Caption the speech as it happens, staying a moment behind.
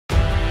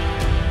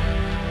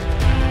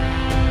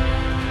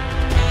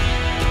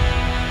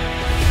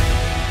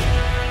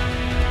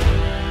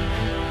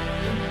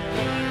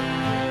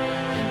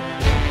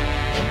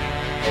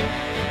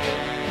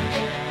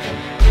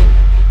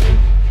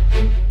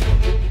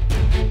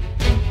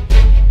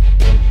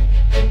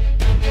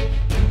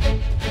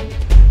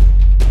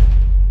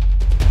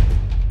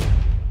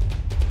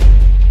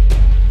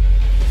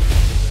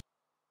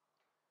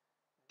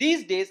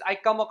I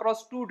come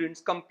across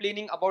students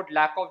complaining about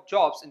lack of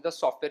jobs in the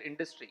software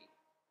industry.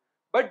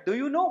 But do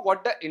you know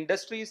what the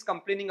industry is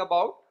complaining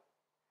about?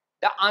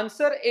 The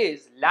answer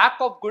is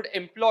lack of good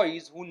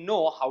employees who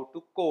know how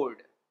to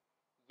code.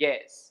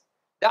 Yes,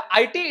 the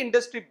IT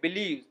industry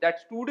believes that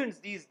students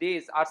these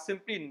days are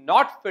simply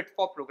not fit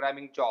for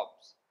programming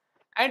jobs.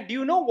 And do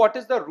you know what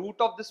is the root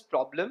of this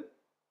problem?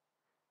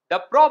 The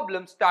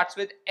problem starts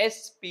with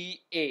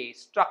SPA,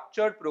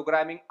 Structured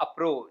Programming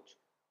Approach,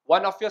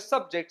 one of your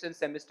subjects in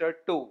semester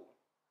 2.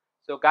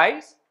 So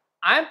guys,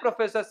 I am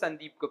Professor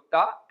Sandeep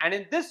Gupta, and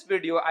in this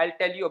video I'll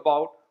tell you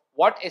about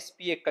what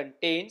SPA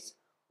contains,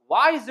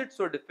 why is it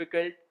so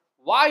difficult,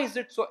 why is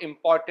it so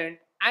important,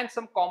 and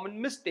some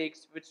common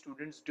mistakes which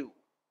students do.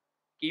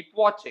 Keep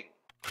watching.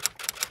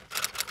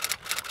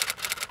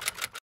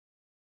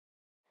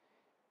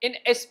 In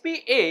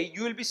SPA,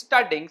 you will be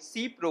studying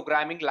C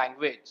programming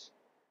language,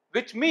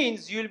 which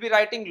means you will be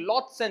writing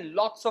lots and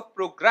lots of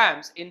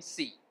programs in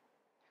C.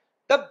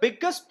 The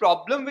biggest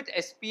problem with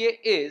SPA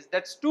is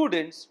that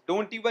students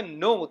don't even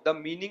know the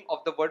meaning of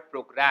the word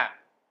program.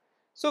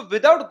 So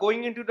without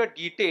going into the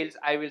details,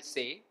 I will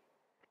say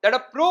that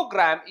a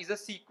program is a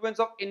sequence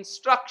of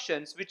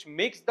instructions which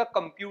makes the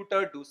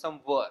computer do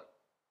some work.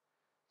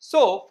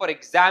 So for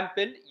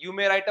example, you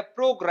may write a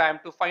program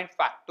to find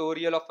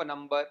factorial of a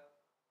number,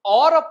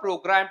 or a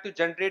program to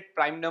generate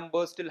prime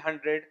numbers till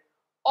 100,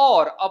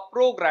 or a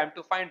program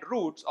to find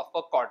roots of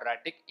a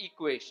quadratic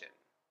equation.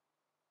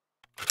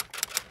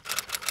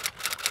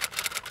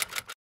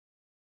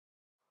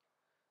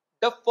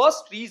 The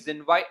first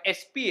reason why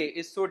SPA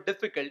is so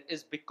difficult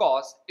is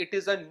because it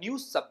is a new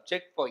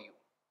subject for you.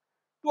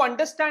 To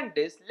understand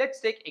this,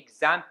 let's take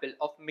example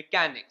of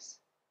mechanics.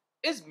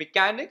 Is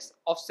mechanics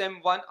of Sem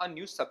 1 a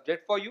new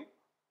subject for you?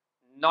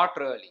 Not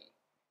really.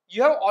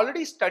 You have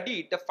already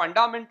studied the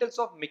fundamentals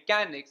of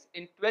mechanics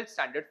in 12th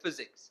standard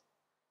physics.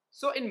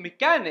 So in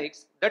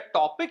mechanics, the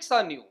topics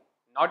are new,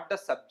 not the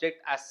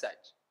subject as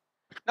such.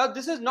 Now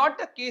this is not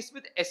the case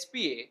with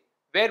SPA,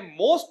 where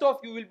most of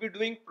you will be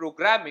doing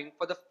programming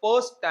for the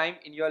first time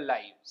in your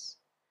lives.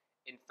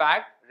 In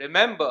fact,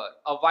 remember,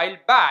 a while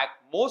back,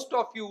 most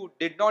of you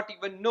did not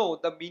even know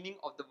the meaning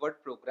of the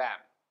word program.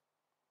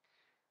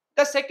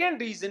 The second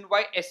reason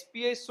why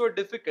SPA is so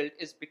difficult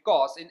is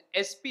because in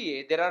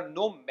SPA there are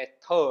no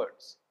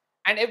methods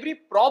and every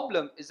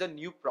problem is a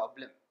new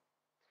problem.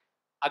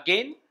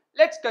 Again,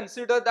 let's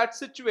consider that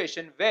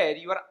situation where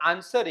you are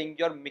answering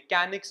your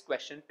mechanics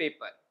question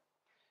paper.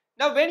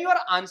 Now, when you are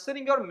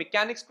answering your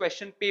mechanics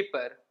question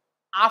paper,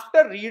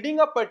 after reading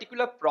a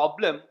particular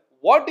problem,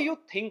 what do you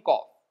think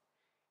of?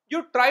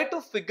 You try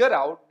to figure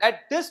out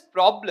that this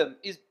problem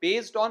is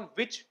based on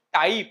which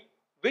type,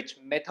 which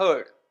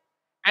method.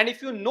 And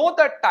if you know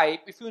the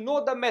type, if you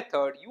know the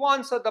method, you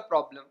answer the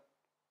problem.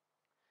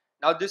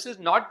 Now, this is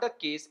not the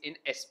case in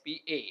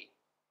SPA.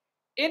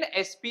 In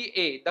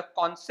SPA, the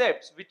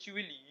concepts which you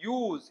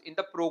will use in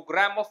the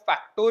program of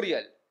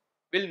factorial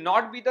will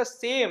not be the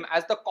same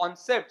as the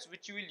concepts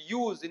which you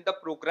will use in the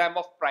program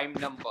of prime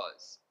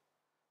numbers.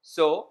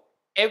 So,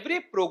 every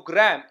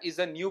program is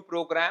a new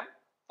program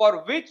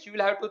for which you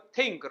will have to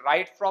think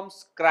right from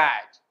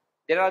scratch.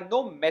 There are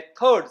no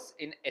methods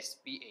in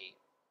SPA.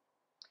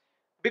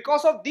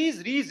 Because of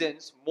these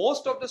reasons,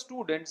 most of the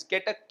students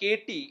get a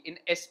KT in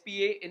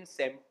SPA in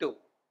Sem 2.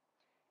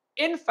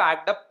 In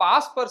fact, the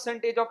pass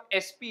percentage of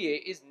SPA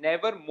is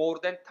never more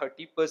than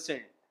 30%,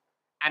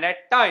 and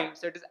at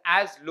times it is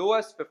as low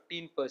as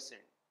 15%.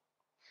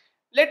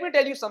 Let me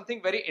tell you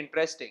something very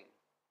interesting.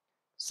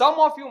 Some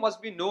of you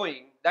must be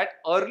knowing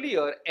that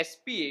earlier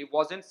SPA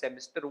was in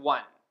semester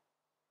 1.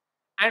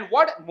 And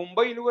what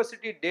Mumbai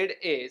University did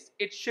is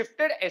it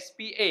shifted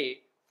SPA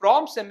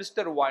from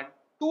semester 1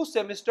 to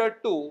semester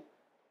 2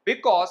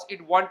 because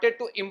it wanted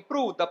to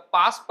improve the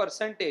pass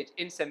percentage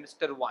in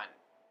semester 1.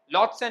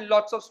 Lots and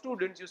lots of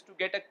students used to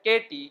get a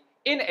KT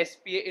in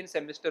SPA in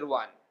semester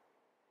 1.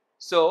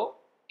 So,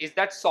 is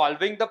that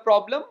solving the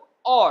problem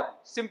or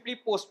simply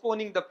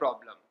postponing the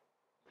problem?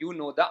 You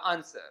know the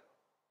answer.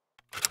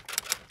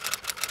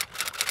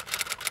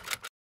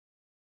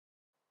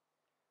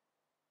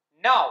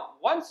 Now,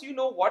 once you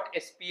know what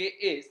SPA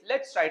is,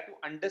 let's try to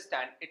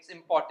understand its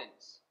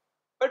importance.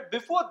 But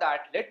before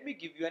that, let me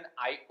give you an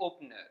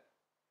eye-opener.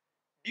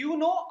 Do you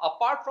know,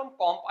 apart from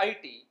Comp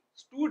IT,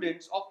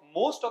 students of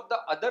most of the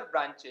other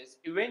branches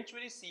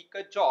eventually seek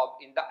a job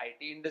in the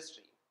IT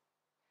industry.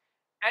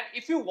 And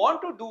if you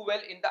want to do well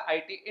in the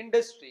IT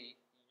industry,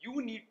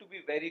 you need to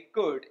be very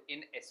good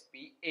in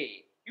SPA.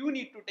 You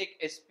need to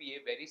take SPA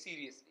very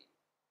seriously.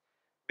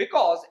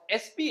 Because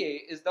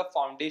SPA is the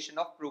foundation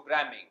of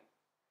programming.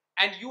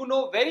 And you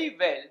know very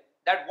well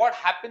that what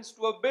happens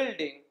to a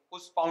building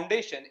whose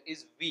foundation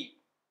is weak.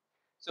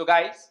 So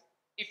guys,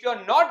 if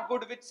you're not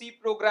good with C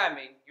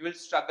programming, you will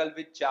struggle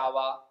with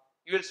Java,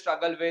 you will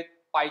struggle with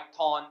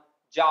Python,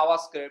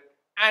 JavaScript,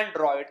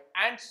 Android,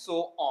 and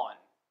so on.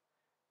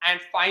 And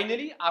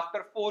finally,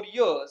 after 4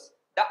 years,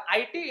 the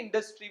IT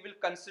industry will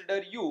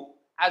consider you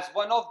as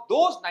one of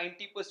those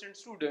 90%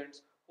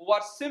 students who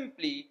are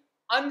simply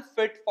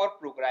unfit for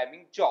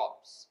programming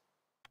jobs.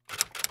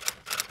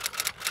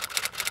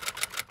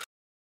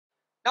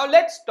 Now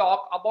let's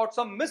talk about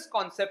some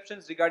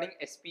misconceptions regarding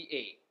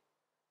SPA.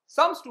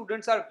 Some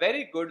students are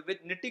very good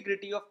with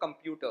nitty-gritty of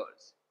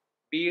computers,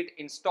 be it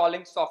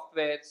installing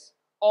softwares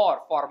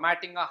or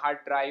formatting a hard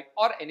drive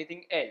or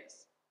anything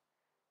else.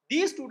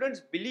 These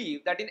students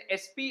believe that in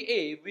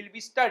SPA we'll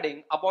be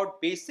studying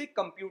about basic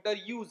computer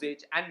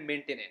usage and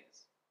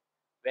maintenance.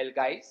 Well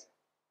guys,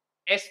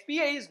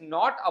 SPA is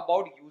not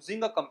about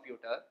using a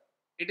computer,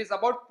 it is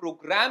about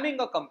programming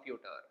a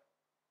computer.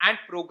 And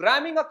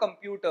programming a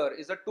computer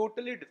is a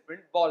totally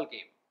different ball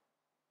game.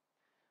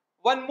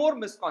 One more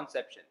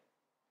misconception.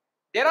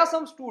 There are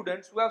some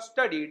students who have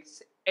studied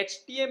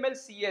HTML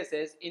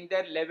CSS in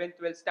their 11th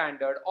 12th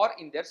standard or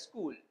in their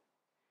school.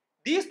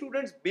 These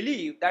students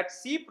believe that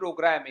C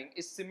programming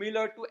is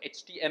similar to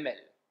HTML.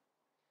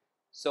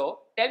 So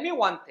tell me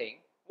one thing,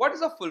 what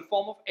is the full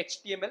form of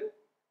HTML?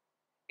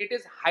 It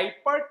is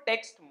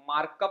Hypertext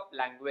Markup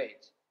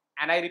Language,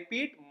 and I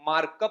repeat,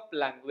 markup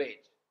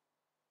language.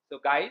 So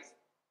guys,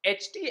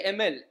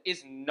 HTML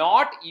is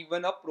not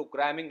even a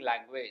programming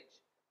language,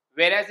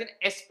 whereas in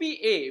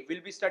SPA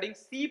we'll be studying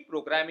C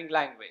programming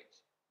language.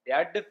 They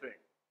are different.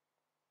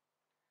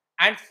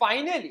 And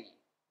finally,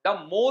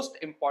 the most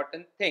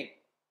important thing,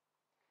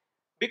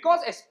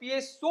 because SPA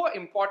is so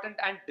important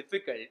and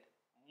difficult,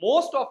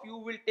 most of you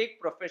will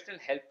take professional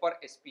help for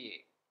SPA.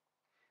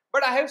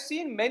 But I have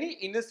seen many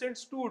innocent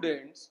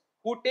students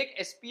who take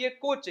SPA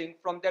coaching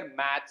from their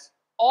maths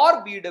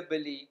or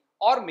BEE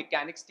or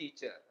mechanics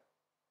teacher.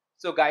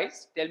 So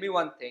guys, tell me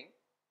one thing.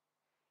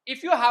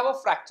 If you have a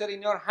fracture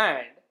in your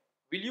hand,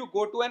 will you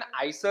go to an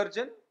eye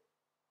surgeon?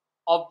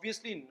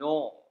 Obviously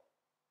no.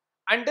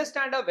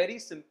 Understand a very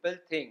simple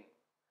thing.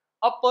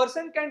 A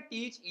person can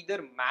teach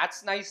either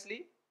maths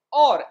nicely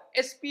or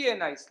SPA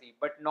nicely,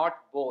 but not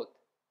both.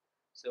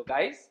 So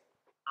guys,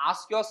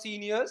 ask your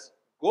seniors,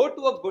 go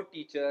to a good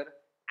teacher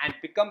and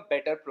become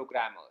better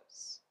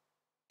programmers.